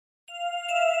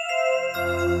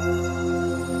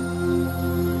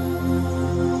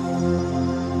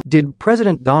Did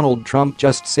President Donald Trump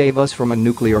just save us from a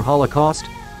nuclear holocaust?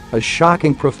 A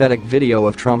shocking prophetic video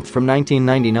of Trump from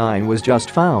 1999 was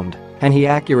just found, and he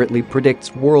accurately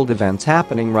predicts world events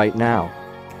happening right now.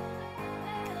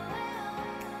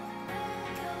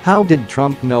 How did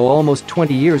Trump know almost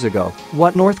 20 years ago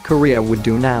what North Korea would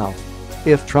do now?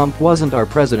 If Trump wasn't our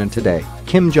president today,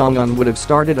 Kim Jong-un would have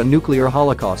started a nuclear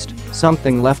holocaust,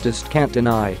 something leftists can't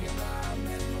deny.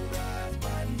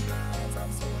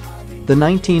 The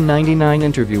 1999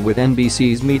 interview with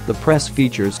NBC's Meet the Press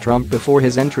features Trump before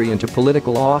his entry into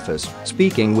political office,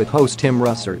 speaking with host Tim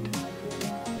Russert.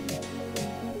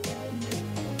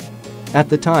 At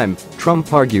the time,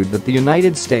 Trump argued that the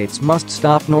United States must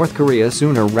stop North Korea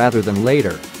sooner rather than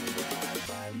later.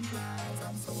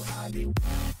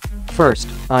 First,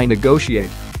 I negotiate.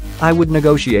 I would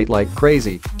negotiate like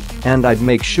crazy. And I'd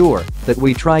make sure that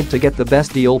we tried to get the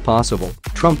best deal possible,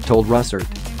 Trump told Russert.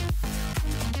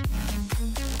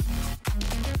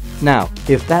 Now,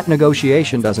 if that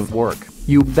negotiation doesn't work,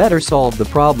 you better solve the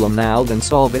problem now than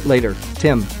solve it later,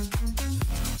 Tim.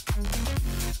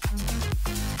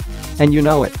 And you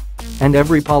know it. And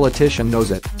every politician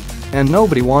knows it. And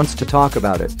nobody wants to talk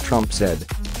about it, Trump said.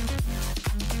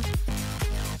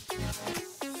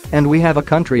 And we have a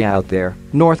country out there,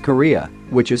 North Korea,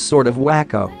 which is sort of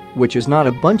whacko, which is not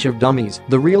a bunch of dummies,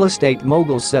 the real estate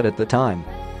moguls said at the time.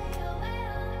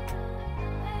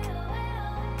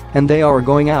 And they are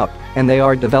going out, and they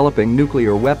are developing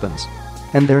nuclear weapons.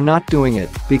 And they're not doing it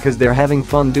because they're having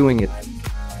fun doing it.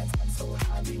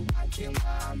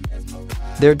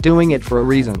 They're doing it for a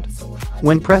reason.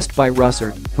 When pressed by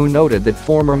Russert, who noted that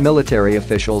former military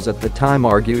officials at the time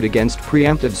argued against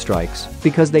preemptive strikes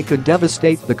because they could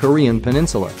devastate the Korean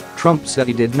peninsula, Trump said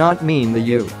he did not mean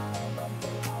the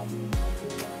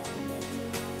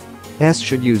U.S.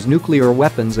 should use nuclear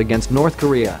weapons against North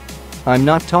Korea. I'm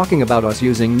not talking about us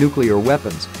using nuclear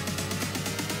weapons.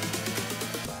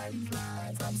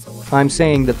 I'm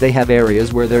saying that they have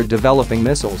areas where they're developing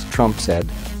missiles, Trump said.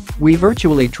 We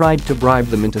virtually tried to bribe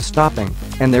them into stopping,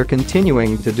 and they're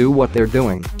continuing to do what they're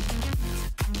doing.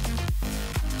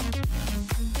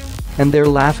 And they're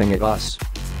laughing at us.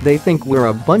 They think we're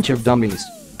a bunch of dummies.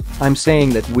 I'm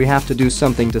saying that we have to do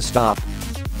something to stop.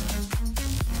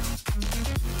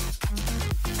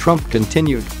 Trump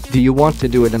continued, do you want to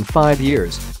do it in 5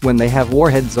 years, when they have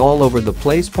warheads all over the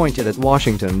place pointed at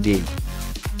Washington D.C.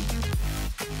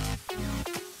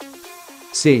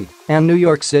 and New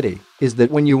York City? Is that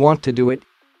when you want to do it?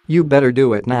 You better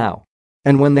do it now.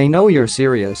 And when they know you're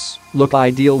serious, look,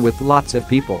 I deal with lots of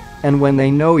people, and when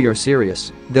they know you're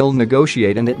serious, they'll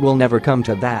negotiate and it will never come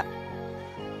to that.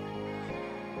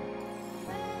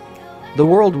 The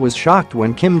world was shocked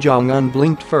when Kim Jong-un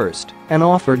blinked first and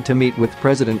offered to meet with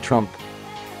President Trump.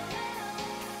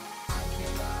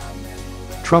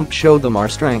 Trump showed them our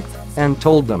strength and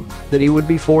told them that he would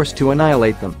be forced to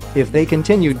annihilate them if they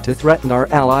continued to threaten our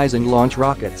allies and launch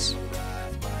rockets.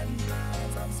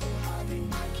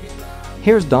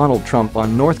 Here's Donald Trump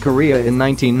on North Korea in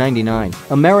 1999.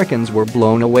 Americans were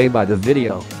blown away by the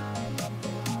video.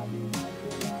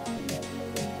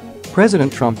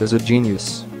 President Trump is a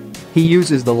genius. He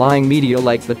uses the lying media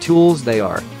like the tools they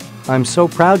are. I'm so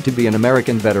proud to be an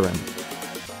American veteran.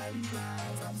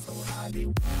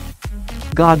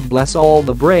 God bless all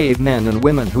the brave men and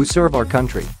women who serve our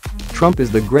country. Trump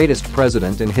is the greatest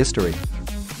president in history.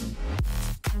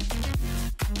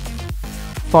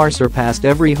 Far surpassed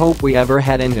every hope we ever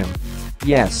had in him.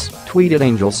 Yes, tweeted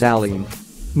Angel Saleem.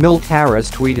 Milt Harris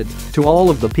tweeted, to all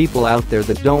of the people out there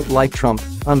that don't like Trump,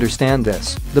 understand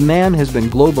this, the man has been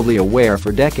globally aware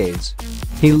for decades.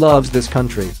 He loves this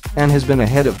country and has been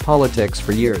ahead of politics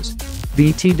for years.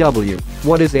 BTW,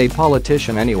 what is a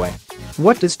politician anyway?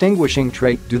 What distinguishing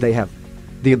trait do they have?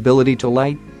 The ability to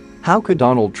lie? How could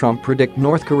Donald Trump predict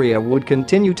North Korea would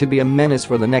continue to be a menace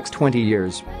for the next 20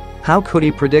 years? How could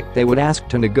he predict they would ask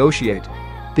to negotiate?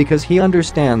 Because he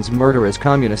understands murderous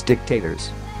communist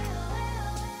dictators.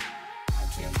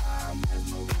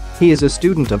 He is a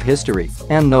student of history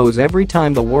and knows every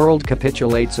time the world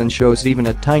capitulates and shows even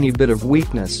a tiny bit of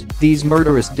weakness, these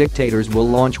murderous dictators will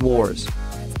launch wars.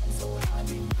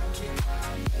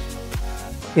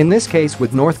 In this case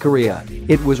with North Korea,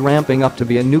 it was ramping up to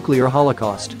be a nuclear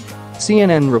holocaust.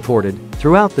 CNN reported,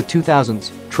 throughout the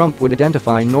 2000s, Trump would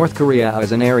identify North Korea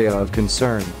as an area of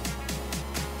concern.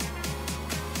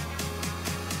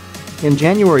 In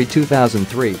January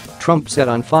 2003, Trump said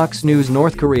on Fox News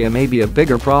North Korea may be a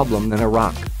bigger problem than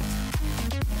Iraq.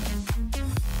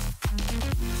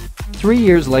 3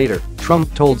 years later,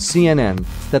 Trump told CNN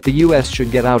that the US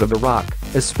should get out of Iraq,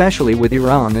 especially with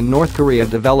Iran and North Korea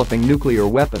developing nuclear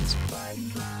weapons.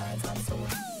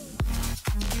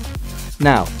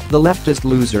 Now, the leftist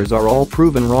losers are all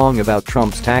proven wrong about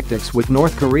Trump's tactics with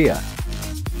North Korea.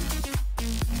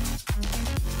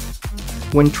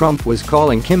 When Trump was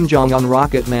calling Kim Jong-un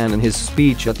Rocket Man in his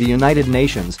speech at the United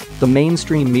Nations, the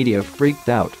mainstream media freaked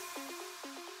out.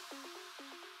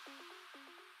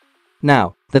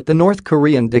 Now that the North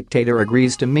Korean dictator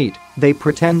agrees to meet, they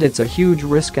pretend it's a huge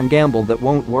risk and gamble that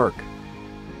won't work.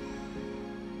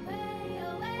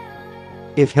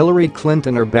 If Hillary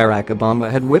Clinton or Barack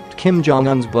Obama had whipped Kim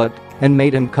Jong-un's butt and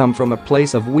made him come from a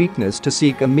place of weakness to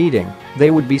seek a meeting,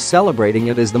 they would be celebrating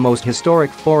it as the most historic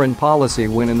foreign policy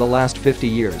win in the last 50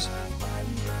 years.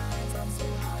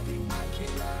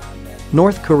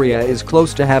 North Korea is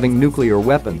close to having nuclear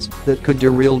weapons that could do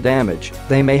real damage.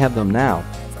 They may have them now.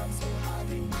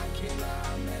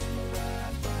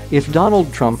 If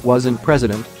Donald Trump wasn't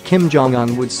president, Kim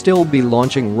Jong-un would still be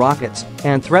launching rockets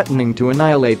and threatening to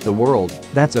annihilate the world.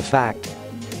 That's a fact.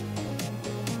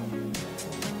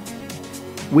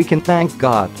 We can thank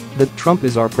God that Trump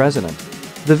is our president.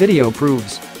 The video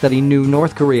proves that he knew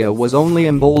North Korea was only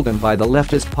emboldened by the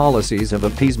leftist policies of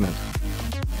appeasement.